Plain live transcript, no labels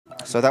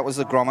So that was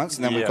the Grommets,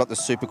 and then we've got the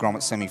Super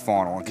Grommets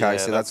semi-final. Okay, yeah,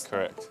 so that's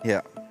correct.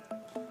 Yeah.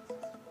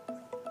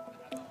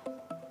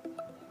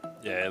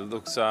 Yeah, it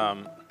looks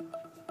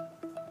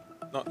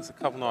there's a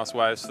couple nice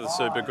waves for the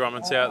Super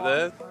Grommets out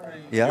there.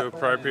 Yeah. Few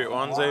appropriate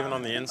ones, even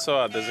on the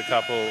inside. There's a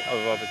couple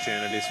of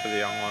opportunities for the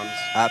young ones.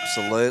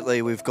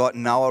 Absolutely. We've got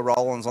Noah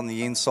Rollins on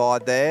the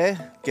inside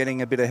there,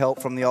 getting a bit of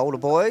help from the older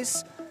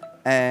boys.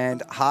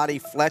 And Hardy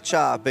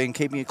Fletcher, been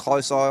keeping a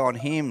close eye on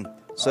him,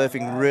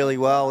 surfing really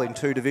well in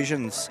 2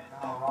 divisions.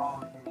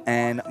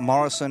 And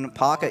Morrison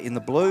Parker in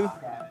the blue.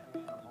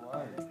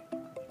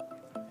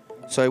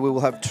 So we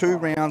will have 2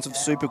 rounds of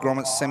Super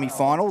Grommets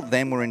semi-final,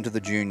 then we're into the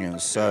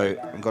juniors. So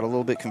I got a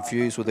little bit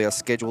confused with our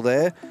schedule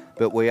there,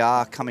 but we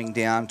are coming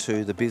down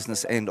to the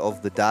business end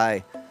of the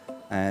day.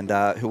 And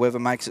whoever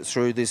makes it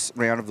through this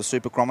round of the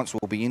Super Grommets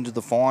will be into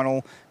the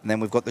final. And then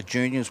we've got the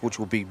juniors, which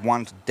will be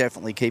one to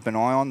definitely keep an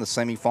eye on, the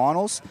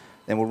semi-finals.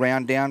 Then we'll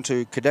round down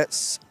to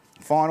Cadets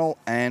final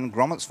and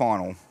Grommets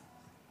final.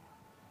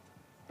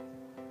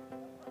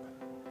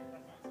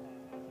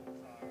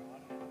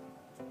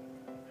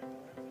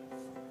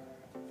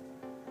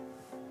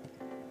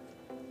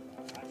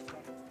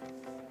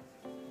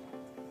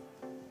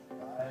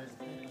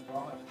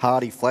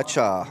 Hardy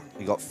Fletcher,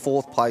 he got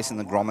 4th place in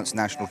the Grommets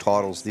national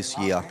titles this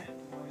year.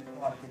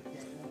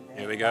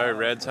 Here we go,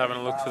 Red's having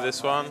a look for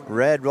this one.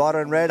 Red, right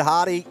on red,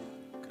 Hardy.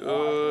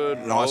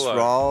 Good Nice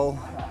roll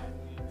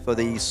for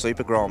the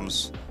Super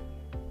Groms.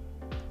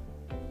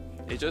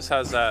 He just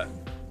has that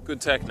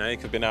good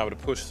technique of being able to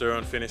push through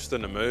and finish the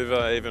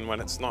manoeuvre, even when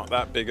it's not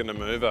that big a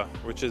manoeuvre,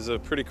 which is a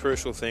pretty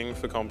crucial thing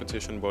for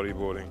competition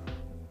bodyboarding.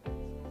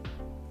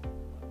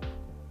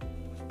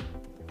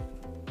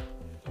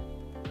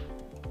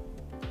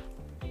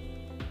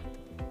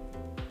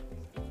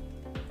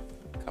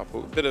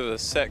 Bit of a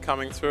set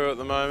coming through at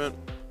the moment.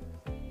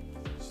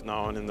 Just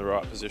no one in the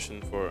right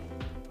position for it.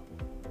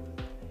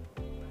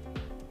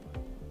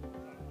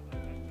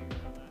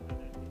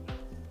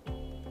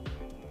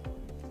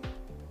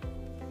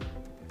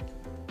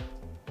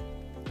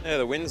 Yeah,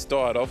 the wind's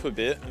died off a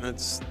bit and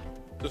it's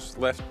just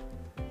left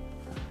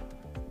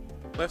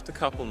a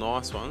couple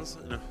nice ones.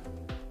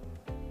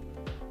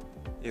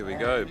 Here we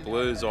go,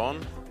 blue's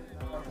on.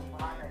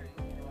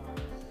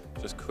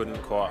 Just couldn't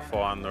quite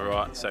find the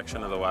right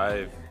section of the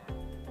wave.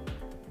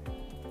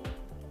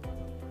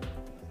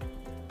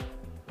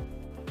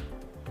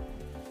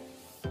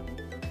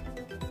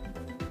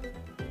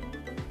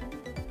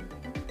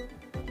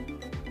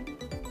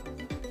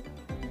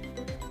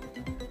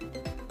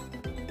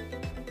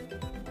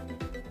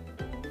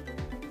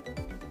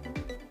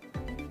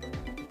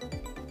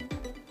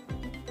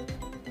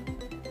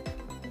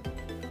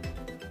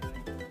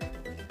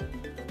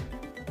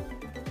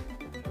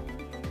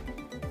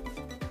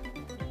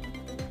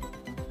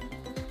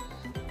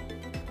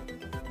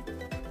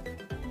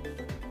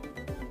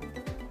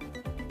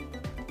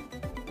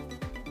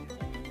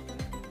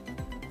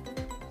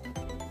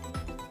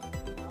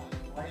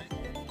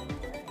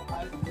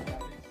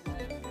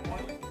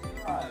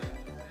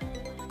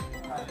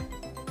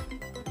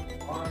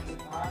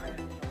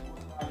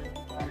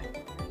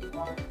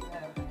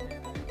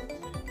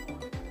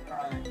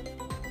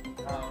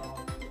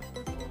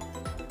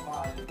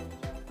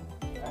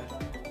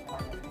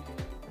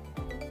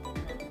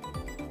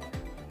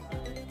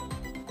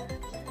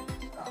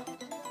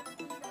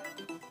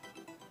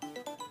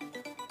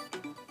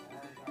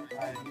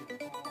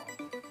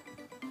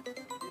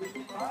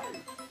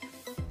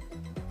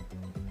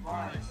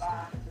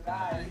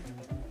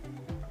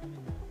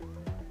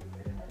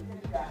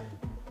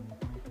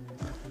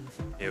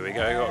 Here we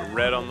go, got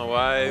red on the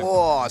wave.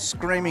 Oh,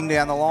 screaming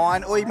down the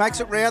line. Oh, he makes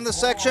it round the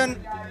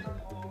section.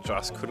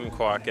 Just couldn't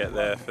quite get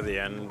there for the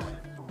end.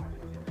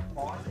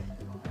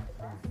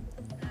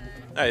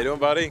 How you doing,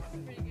 buddy?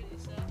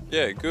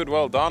 Yeah, good,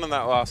 well done in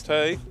that last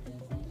tee.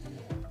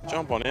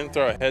 Jump on in,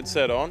 throw a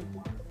headset on.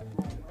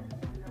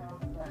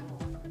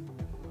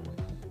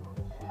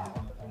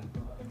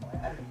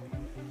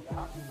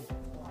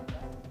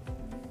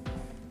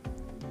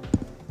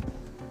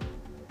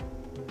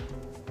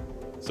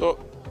 So,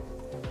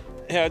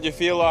 how'd you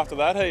feel after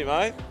that heat,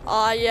 mate?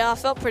 Yeah, I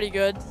felt pretty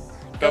good.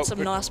 Got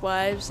some nice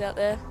waves out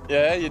there.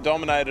 Yeah, you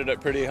dominated it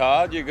pretty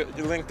hard. You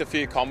linked a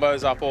few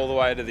combos up all the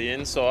way to the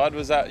inside.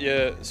 Was that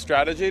your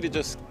strategy, to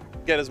just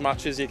get as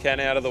much as you can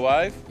out of the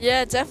wave?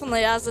 Yeah,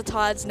 definitely. As the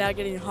tide's now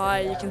getting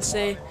higher, you can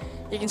see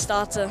you can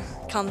start to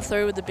come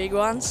through with the big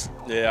ones.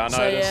 Yeah, I noticed.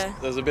 So, yeah.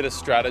 There's a bit of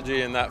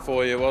strategy in that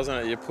for you,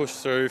 wasn't it? You pushed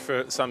through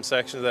for some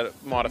sections that it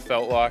might have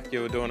felt like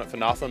you were doing it for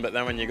nothing, but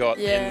then when you got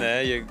in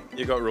there, you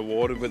got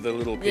rewarded with the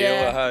little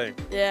peeler, hey?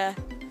 Yeah,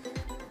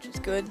 which is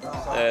good.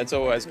 Yeah, it's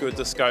always good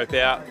to scope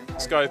out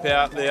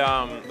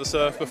the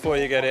surf before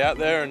you get out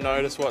there and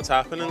notice what's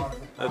happening.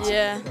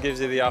 It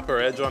gives you the upper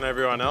edge on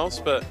everyone else,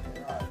 but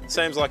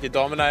seems like you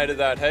dominated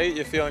that heat.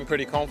 You're feeling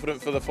pretty confident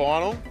for the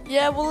final?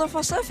 Yeah, well, if I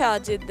surf how I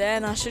did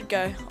then, I should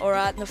go all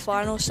right in the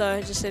final, so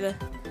I just need to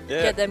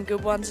get them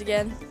good ones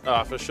again.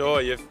 Oh, for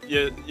sure.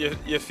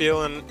 You're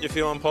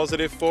feeling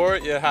positive for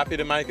it? You're happy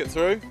to make it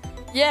through?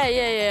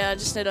 Yeah. I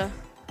just need to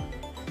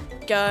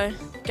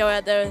go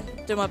out there,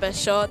 do my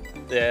best shot.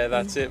 Yeah,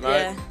 that's it,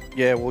 mate.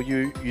 Yeah, well,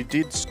 you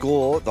did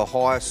score the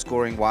highest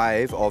scoring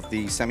wave of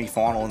the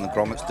semi-final in the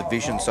Grommets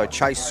division. So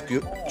Chase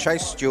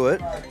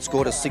Stewart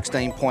scored a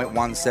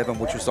 16.17,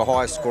 which was the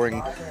highest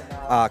scoring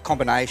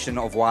combination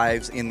of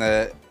waves in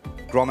the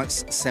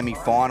Grommets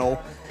semi-final.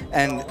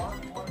 And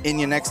in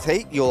your next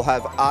heat, you'll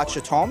have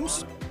Archer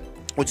Toms,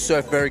 which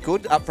surf very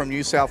good, up from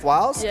New South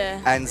Wales.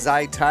 Yeah. And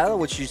Zayd Taylor,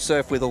 which you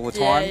surf with all the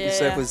time. You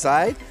surf with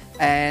Zayd.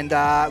 And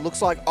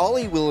looks like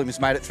Ollie Williams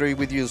made it through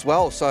with you as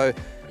well. So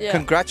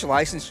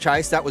congratulations,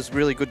 Chase. That was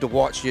really good to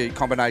watch, your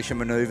combination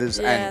manoeuvres.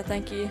 Yeah,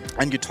 thank you.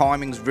 And your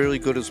timing's really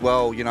good as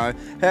well, you know.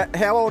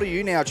 How old are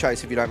you now,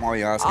 Chase, if you don't mind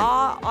me asking?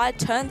 I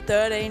turned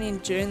 13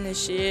 in June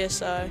this year,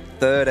 so...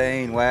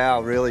 13,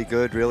 wow, really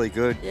good, really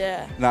good.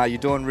 Yeah. No, you're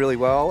doing really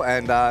well,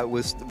 and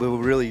we were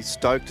really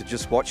stoked to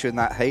just watch you in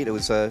that heat. It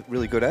was a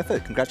really good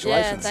effort.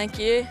 Congratulations. Yeah, thank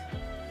you.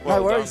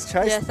 No worries,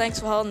 Chase. Yeah, thanks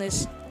for holding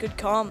this good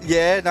comp.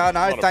 Yeah, no.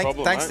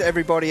 Problem, thanks to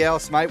everybody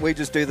else, mate. We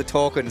just do the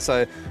talking,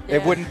 so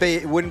it wouldn't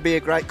be a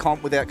great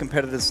comp without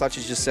competitors such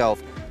as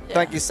yourself. Yeah.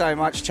 Thank you so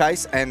much,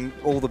 Chase, and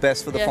all the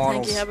best for the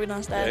finals. Thank you. Have a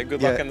nice day. Yeah,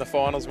 good luck in the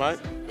finals, mate.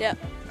 Yep.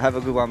 Have a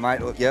good one,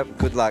 mate. Yep,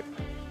 good luck.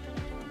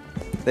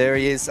 There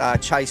he is,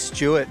 Chase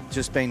Stewart,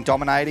 just been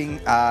dominating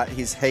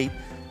his heat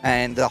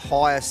and the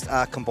highest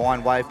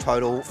combined wave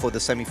total for the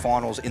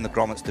semi-finals in the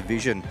Grommets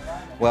division.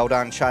 Well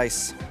done,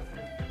 Chase.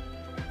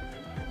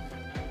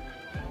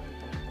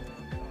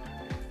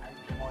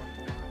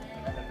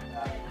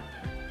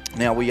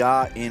 Now we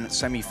are in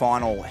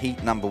semi-final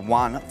heat number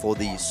 1 for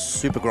the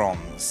Super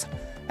Groms.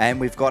 And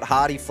we've got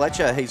Hardy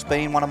Fletcher. He's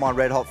been one of my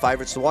red-hot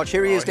favourites to watch.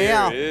 Here he is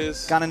now,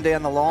 gunning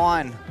down the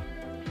line.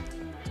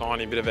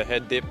 Tiny bit of a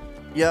head dip.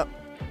 Yep.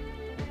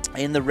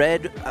 In the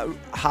red,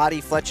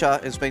 Hardy Fletcher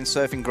has been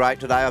surfing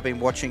great today. I've been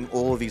watching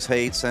all of his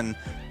heats, and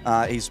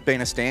he's been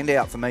a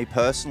standout for me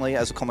personally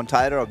as a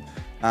commentator.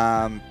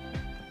 I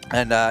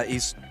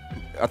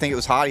think it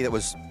was Hardy that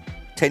was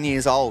 10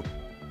 years old.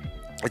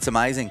 It's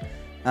amazing.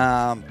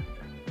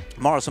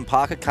 Morrison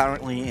Parker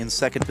currently in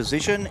second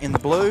position in the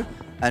blue,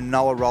 and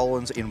Noah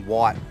Rowlands in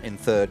white in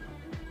third.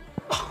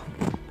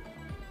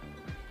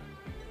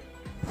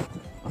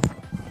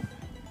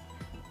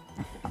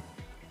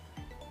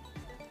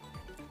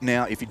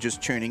 Now, if you're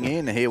just tuning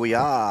in, here we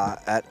are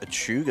at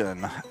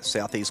Tugun,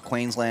 Southeast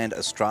Queensland,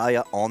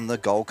 Australia, on the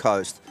Gold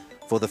Coast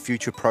for the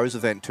Future Pros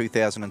event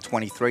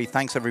 2023.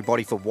 Thanks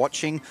everybody for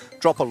watching.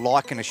 Drop a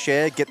like and a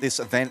share. Get this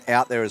event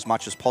out there as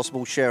much as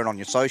possible. Share it on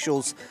your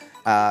socials,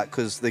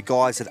 because the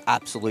guys at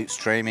Absolute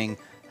Streaming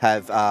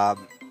have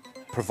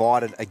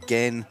provided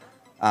again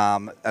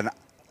an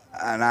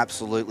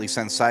absolutely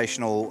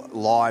sensational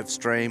live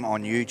stream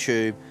on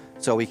YouTube,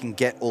 so we can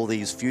get all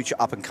these future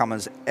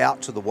up-and-comers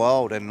out to the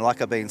world. And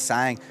like I've been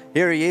saying,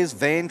 here he is,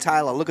 Van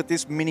Taylor. Look at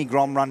this mini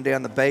Grom run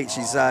down the beach.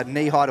 He's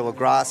knee-high to a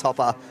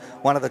grasshopper,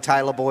 one of the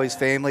Taylor boys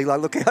family.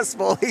 Like, look how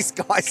small these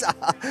guys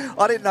are.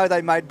 I didn't know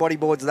they made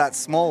bodyboards that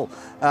small.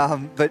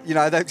 But, you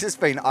know, they've just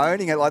been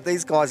owning it. Like,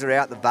 these guys are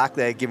out the back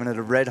there giving it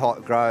a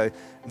red-hot grow.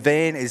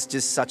 Van is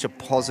just such a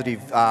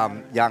positive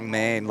young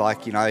man.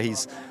 Like, you know,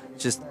 he's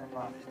just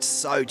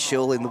so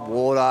chill in the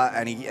water,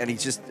 and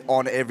he's just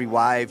on every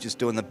wave, just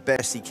doing the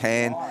best he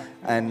can.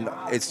 And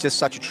it's just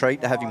such a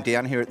treat to have him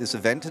down here at this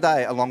event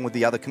today, along with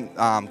the other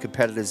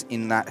competitors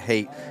in that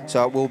heat.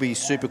 So it will be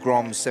Super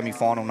Groms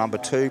semi-final number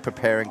 2,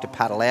 preparing to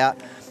paddle out.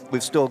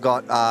 We've still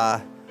got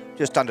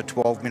just under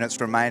 12 minutes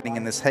remaining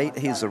in this heat.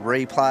 Here's a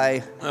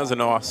replay. That was a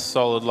nice,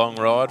 solid long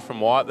ride from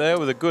White there,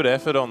 with a good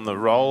effort on the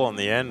roll on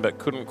the end, but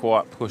couldn't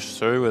quite push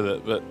through with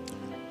it. But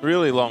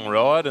really long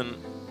ride, and,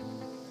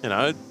 you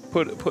know,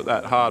 put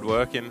that hard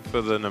work in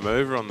for the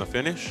manoeuvre on the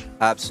finish.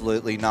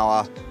 Absolutely,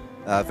 Noah.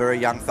 Very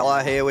young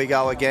fella. Here we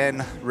go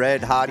again.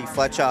 Red, Hardy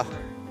Fletcher.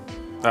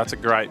 That's a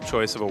great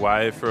choice of a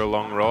wave for a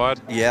long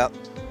ride. Yep.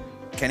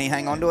 Can he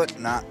hang on to it?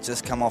 Nah,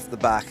 just come off the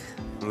back.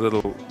 A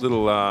little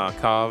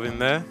carve in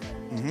there.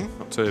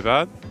 Not too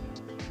bad.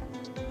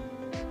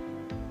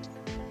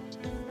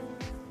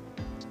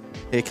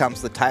 Here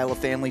comes the Taylor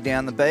family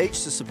down the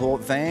beach to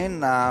support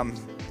Van.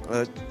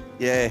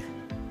 Yeah.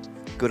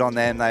 Good on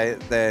them.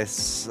 They're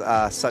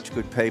such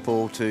good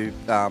people to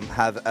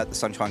have at the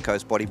Sunshine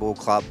Coast Bodyboard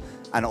Club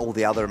and all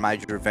the other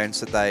major events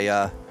that they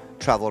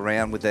travel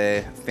around with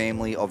their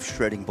family of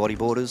shredding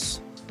bodyboarders.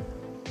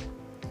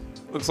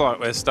 Looks like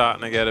we're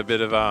starting to get a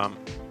bit of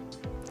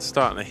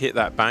starting to hit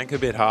that bank a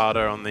bit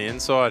harder on the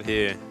inside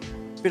here.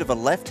 Bit of a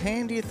left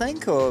hand, do you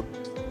think, or a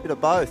bit of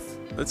both?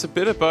 It's a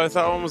bit of both.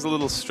 That one was a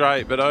little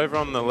straight, but over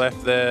on the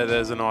left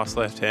there's a nice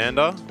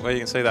left-hander where you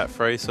can see that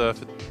free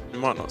surfer. You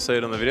might not see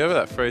it on the video, but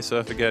that free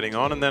surfer getting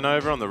on. And then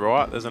over on the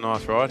right, there's a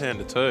nice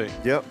right-hander too.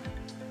 Yep.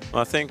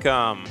 I think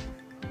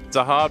it's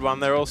a hard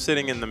one. They're all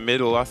sitting in the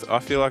middle. I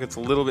feel like it's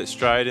a little bit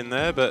straight in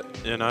there,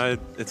 but, you know,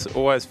 it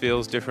always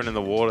feels different in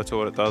the water to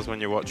what it does when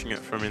you're watching it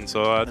from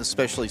inside.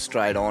 Especially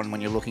straight on. When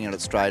you're looking at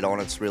it straight on,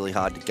 it's really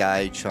hard to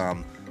gauge.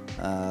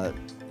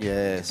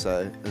 Yeah,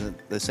 so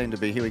there seem to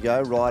be, here we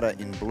go, rider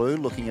in blue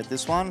looking at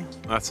this one.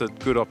 That's a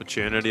good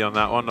opportunity on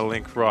that one to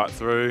link right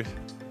through.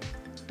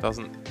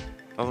 Doesn't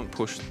doesn't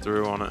push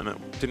through on it, and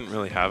it didn't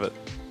really have it.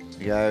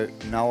 You go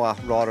Noah,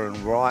 Ryder and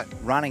Wright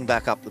running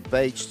back up the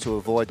beach to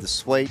avoid the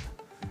sweep.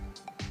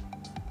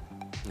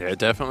 Yeah,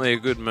 definitely a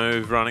good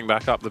move running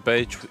back up the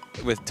beach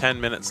with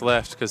 10 minutes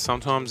left, because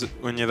sometimes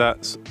when you're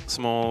that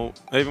small,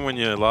 even when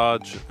you're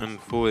large and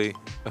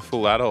a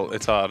full adult,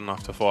 it's hard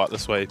enough to fight the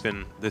sweep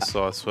in this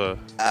size surf.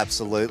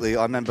 Absolutely.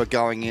 I remember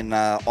going in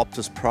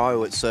Optus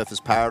Pro at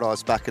Surfers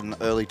Paradise back in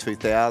the early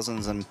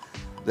 2000s, and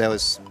there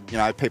was, you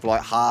know, people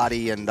like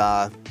Hardy and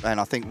I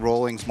think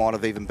Rawlings might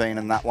have even been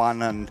in that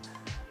one, and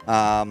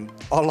I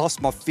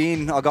lost my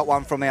fin. I got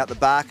one from out the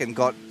back and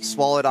got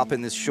swallowed up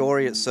in this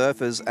shory at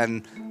Surfers,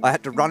 and I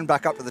had to run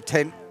back up to the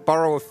tent,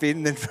 borrow a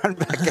fin, then run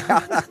back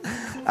out.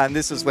 And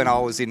this was when I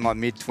was in my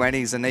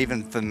mid-20s, and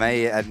even for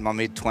me at my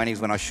mid-20s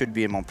when I should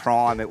be in my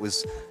prime, it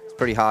was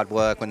pretty hard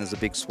work when there's a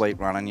big sweep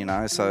running, you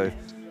know, so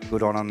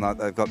good on them.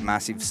 They've got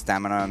massive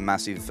stamina and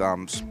massive,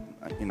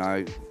 you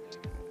know,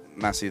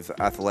 massive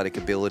athletic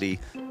ability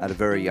at a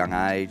very young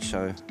age,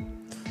 so...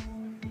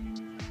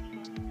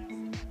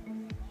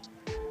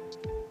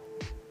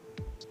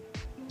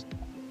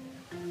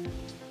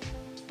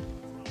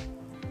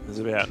 There's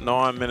about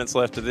 9 minutes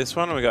left of this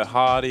one. We got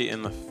Hardy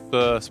in the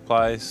first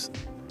place,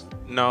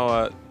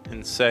 Noah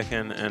in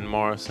second, and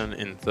Morrison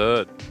in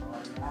third.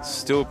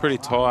 Still pretty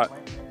tight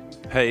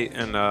heat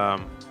and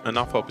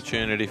enough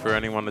opportunity for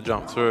anyone to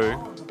jump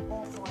through.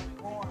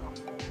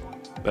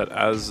 But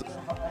as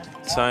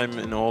same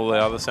in all the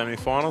other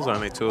semi-finals,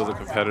 only 2 of the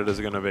competitors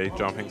are going to be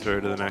jumping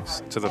through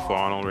to the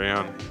final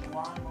round,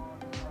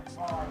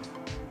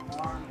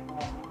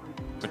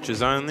 which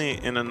is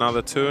only in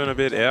another 2 and a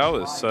bit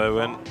hours. So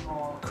when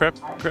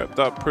crept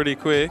up pretty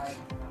quick.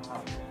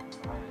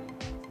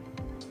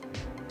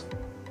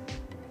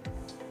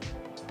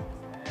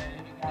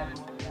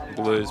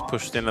 Blues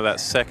pushed into that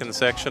second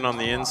section on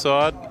the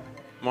inside.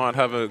 Might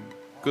have a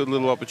good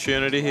little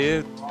opportunity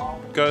here.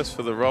 Goes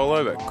for the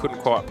rollover, but couldn't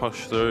quite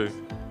push through.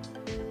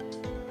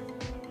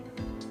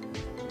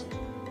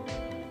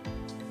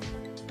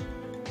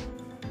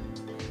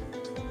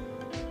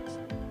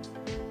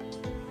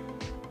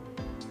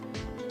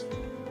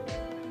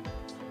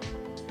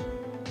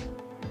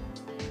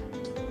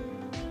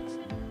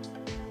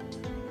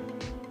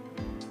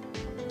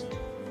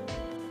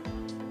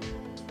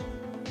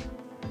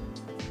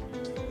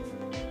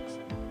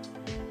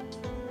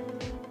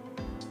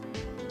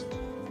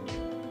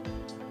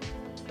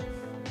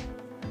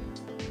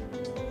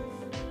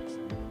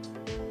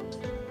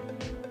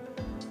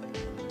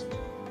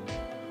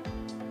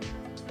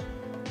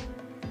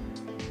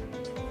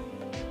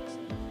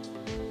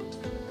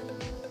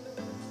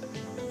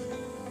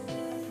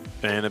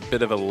 Been a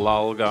bit of a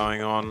lull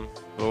going on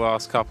the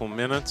last couple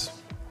minutes.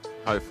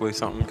 Hopefully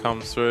something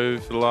comes through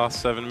for the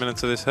last 7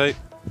 minutes of this heat.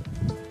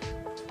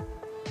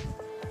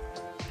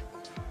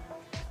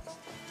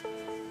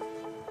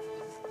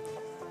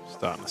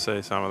 Starting to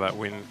see some of that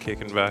wind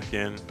kicking back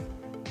in.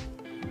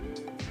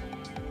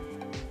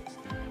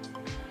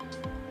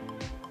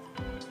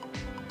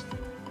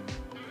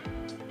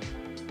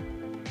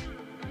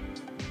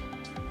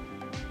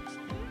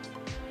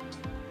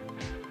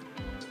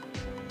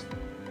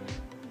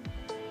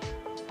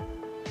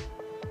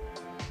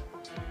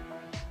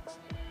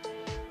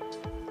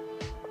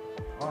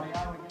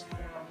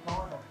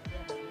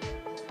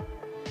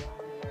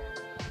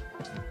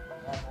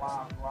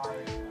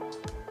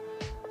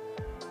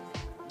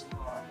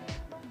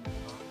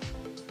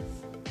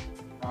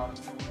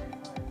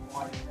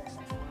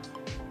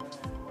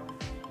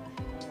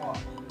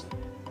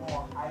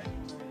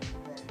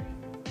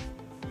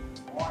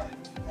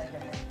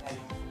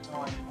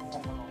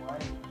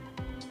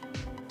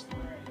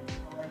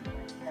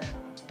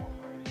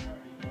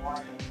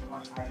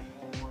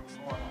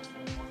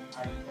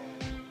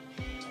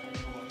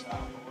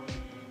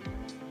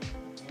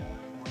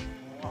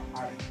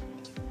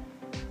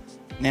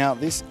 Now,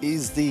 this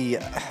is the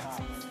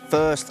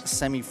first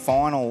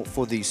semi-final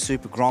for the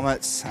Super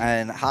Grommets,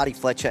 and Hardy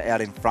Fletcher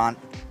out in front,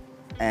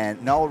 and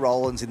Noel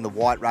Rowlands in the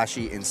white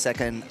rashi in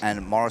second,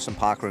 and Morrison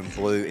Parker in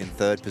blue in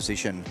third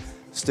position.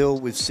 Still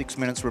with 6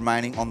 minutes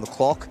remaining on the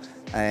clock,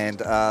 and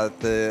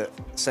the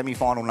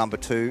semi-final number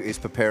 2 is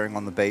preparing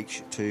on the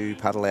beach to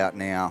paddle out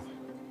now.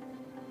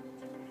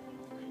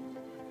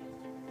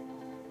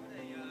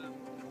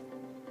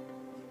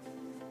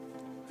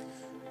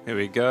 Here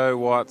we go.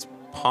 White's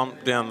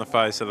pumped down the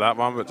face of that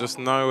one, but just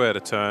nowhere to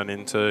turn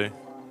into.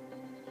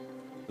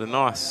 The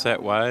nice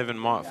set wave and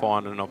might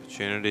find an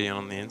opportunity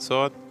on the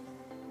inside.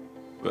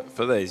 But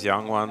for these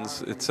young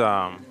ones, it's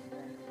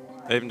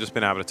even just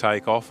being able to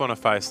take off on a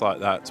face like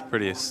that, it's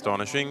pretty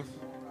astonishing.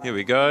 Here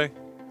we go.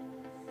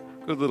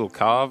 Good little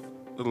carve,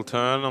 little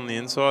turn on the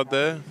inside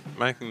there,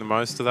 making the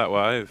most of that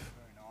wave.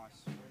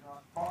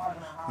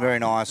 Very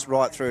nice,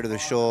 right through to the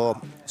shore,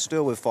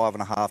 still with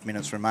 5.5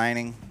 minutes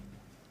remaining.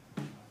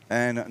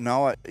 And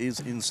Noah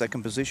is in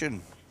second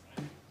position.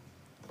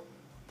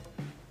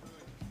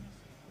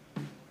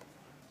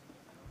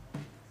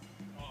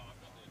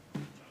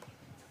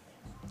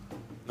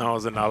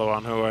 Noah's another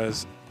one who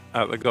has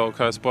at the Gold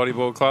Coast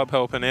Bodyboard Club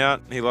helping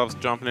out. He loves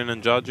jumping in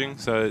and judging,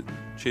 so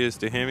cheers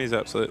to him. He's an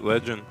absolute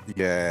legend.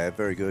 Yeah,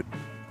 very good.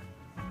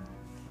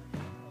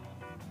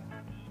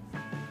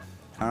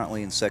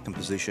 Currently in second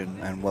position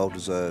and well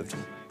deserved.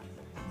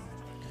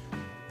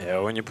 Yeah,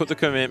 when you put the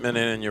commitment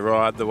in and you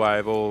ride the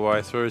wave all the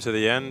way through to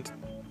the end,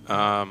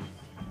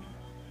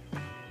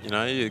 you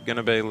know, you're going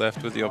to be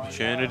left with the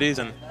opportunities,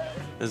 and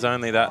there's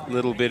only that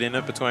little bit in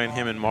it between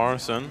him and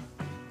Morrison.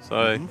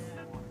 So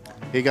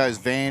here goes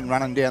Van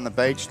running down the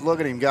beach. Look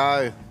at him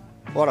go.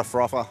 What a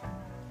frother.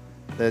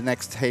 The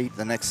next heat,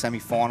 the next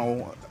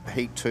semi-final,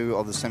 heat 2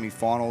 of the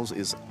semi-finals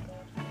is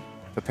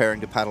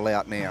preparing to paddle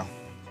out now.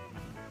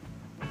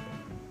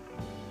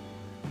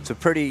 It's a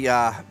pretty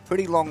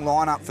long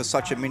lineup for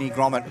such a mini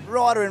grommet.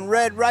 Rider in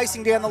red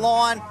racing down the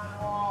line.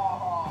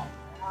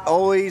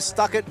 Oh, he's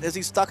stuck it. Has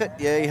he stuck it?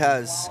 Yeah, he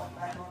has.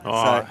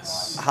 Nice.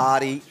 So,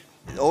 Hardy.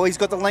 Oh, he's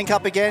got the link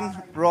up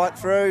again, right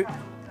through.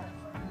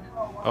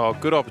 Oh,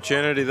 good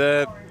opportunity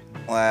there.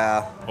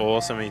 Wow.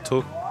 Awesome. He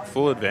took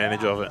full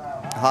advantage of it.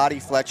 Hardy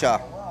Fletcher.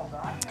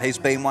 He's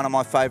been one of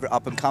my favourite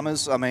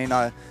up-and-comers. I mean,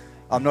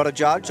 I'm not a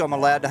judge. I'm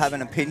allowed to have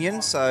an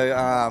opinion.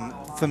 So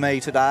for me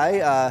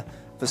today,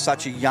 for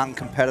such a young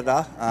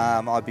competitor,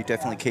 I'd be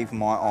definitely keeping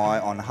my eye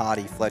on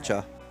Hardy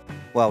Fletcher.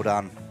 Well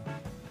done.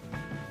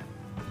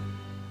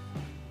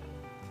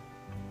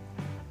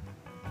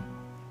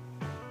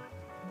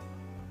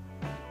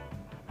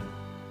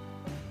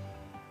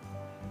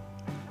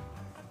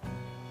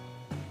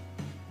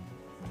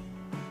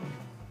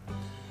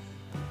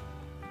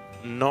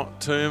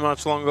 Not too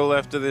much longer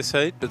left of this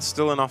heat, but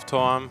still enough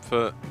time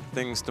for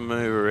things to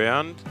move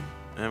around.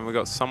 And we've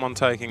got someone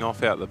taking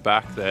off out the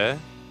back there.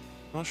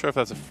 Not sure if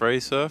that's a free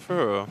surfer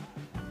or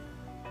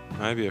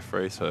maybe a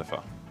free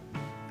surfer.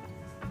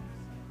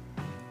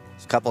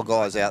 There's a couple of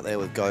guys out there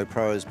with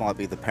GoPros, might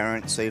be the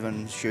parents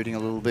even shooting a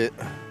little bit.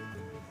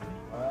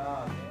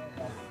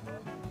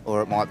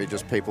 Or it might be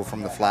just people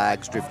from the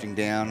flags drifting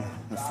down.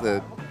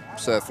 The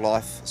Surf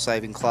Life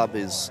Saving Club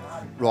is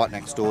right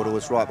next door to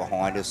us, right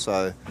behind us,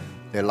 so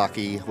they're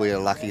lucky. We are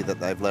lucky that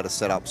they've let us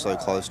set up so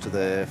close to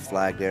their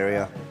flagged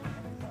area.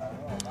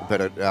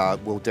 But it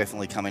will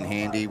definitely come in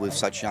handy with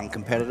such young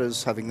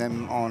competitors, having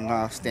them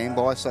on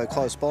standby so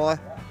close by.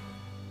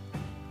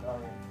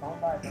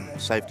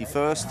 Safety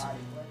first.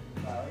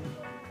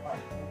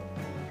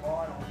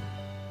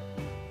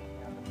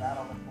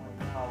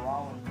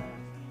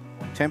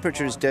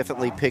 Temperature has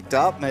definitely picked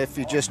up. If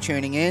you're just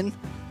tuning in,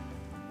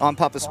 I'm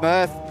Papa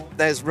Smurf.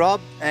 There's Rob,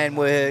 and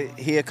we're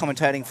here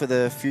commentating for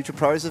the Future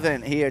Pros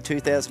event here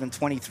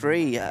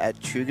 2023 at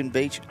Tugun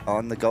Beach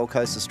on the Gold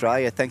Coast,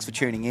 Australia. Thanks for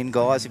tuning in,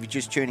 guys. If you're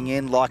just tuning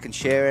in, like and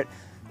share it,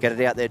 get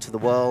it out there to the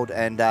world,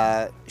 and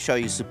show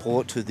your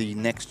support to the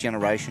next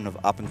generation of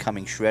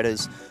up-and-coming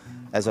shredders.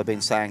 As I've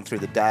been saying through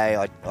the day,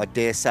 I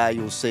dare say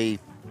you'll see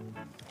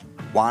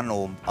one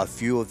or a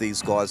few of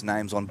these guys'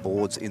 names on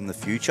boards in the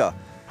future.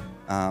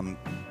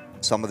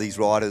 Some of these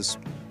riders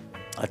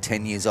are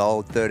 10 years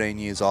old, 13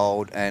 years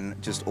old,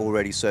 and just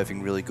already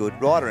surfing really good.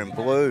 Rider in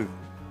blue,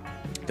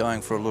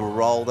 going for a little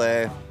roll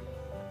there.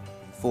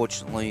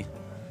 Unfortunately,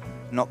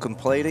 not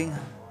completing.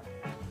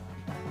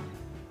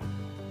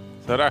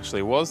 That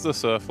actually was the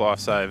Surf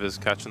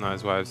Lifesavers catching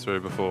those waves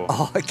through before.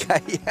 Oh, okay,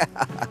 yeah.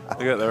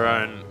 They got their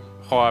own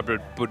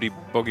hybrid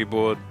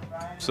bodyboard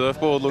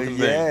surfboard looking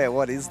thing. Yeah,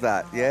 what is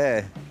that?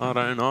 Yeah. I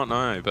do not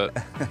know, but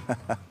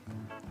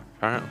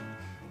apparently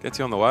gets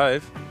you on the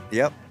wave.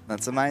 Yep,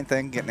 that's the main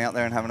thing, getting out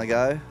there and having a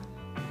go.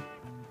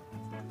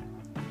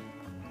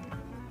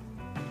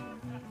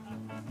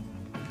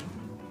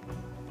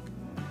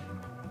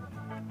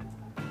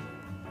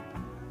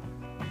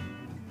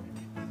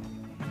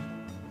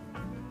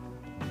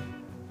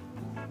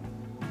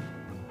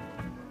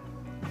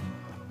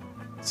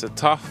 It's a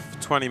tough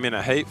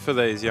 20-minute heat for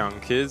these young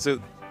kids.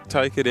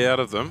 Take it out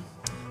of them.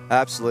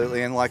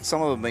 Absolutely, and like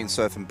some of them have been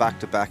surfing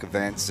back-to-back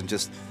events and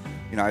just,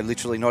 you know,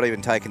 literally not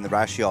even taking the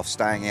rashie off,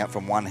 staying out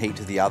from one heat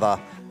to the other.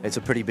 It's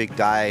a pretty big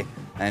day,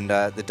 and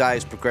the day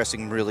is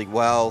progressing really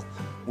well.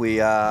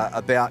 We are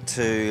about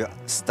to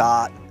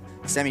start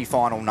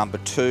semi-final number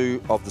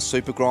 2 of the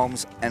Super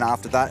Groms, and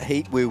after that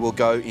heat, we will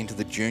go into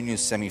the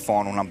juniors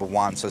semi-final number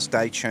 1. So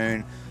stay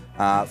tuned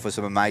for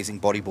some amazing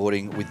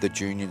bodyboarding with the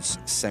juniors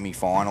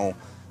semi-final.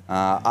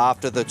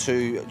 After the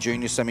 2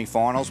 junior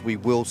semi-finals, we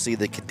will see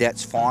the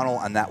cadets final,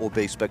 and that will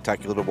be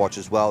spectacular to watch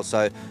as well.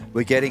 So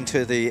we're getting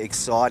to the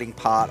exciting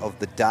part of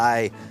the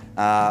day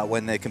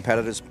when the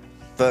competitors,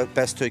 the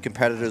best 2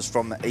 competitors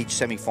from each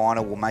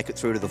semi-final will make it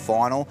through to the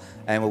final,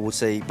 and we will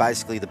see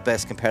basically the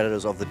best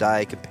competitors of the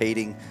day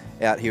competing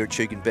out here at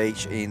Tugun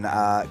Beach in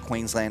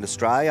Queensland,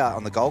 Australia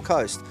on the Gold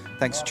Coast.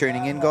 Thanks for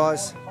tuning in,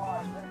 guys.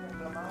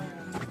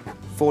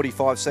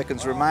 45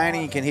 seconds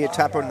remaining. You can hear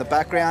Tapper in the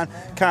background.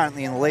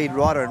 Currently in the lead,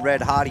 rider in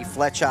red, Hardy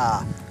Fletcher,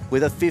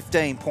 with a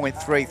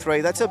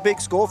 15.33. That's a big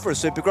score for a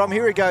Super Grom.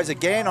 Here he goes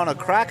again on a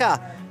cracker.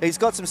 He's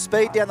got some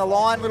speed down the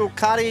line, little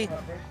cutty.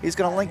 He's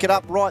going to link it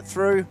up right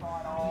through.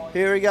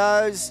 Here he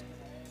goes.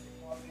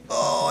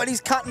 Oh, and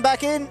he's cutting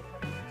back in.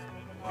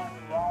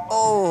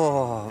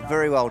 Oh,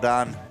 very well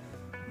done.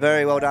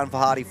 Very well done for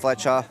Hardy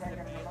Fletcher.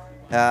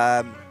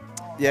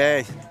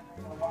 Yeah,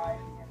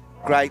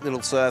 great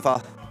little surfer.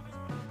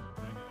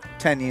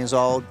 10 years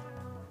old.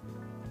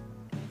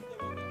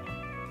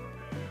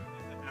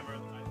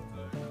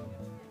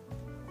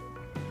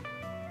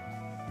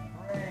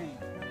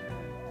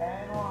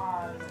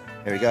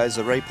 Here he goes,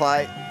 the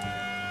replay.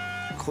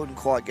 Couldn't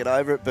quite get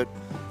over it, but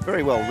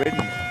very well ridden.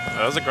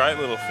 That was a great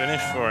little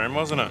finish for him,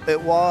 wasn't it?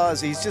 It was.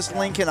 He's just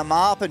linking them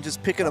up and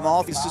just picking them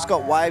off. He's just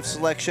got wave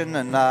selection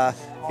and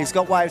he's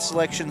got wave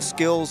selection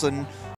skills and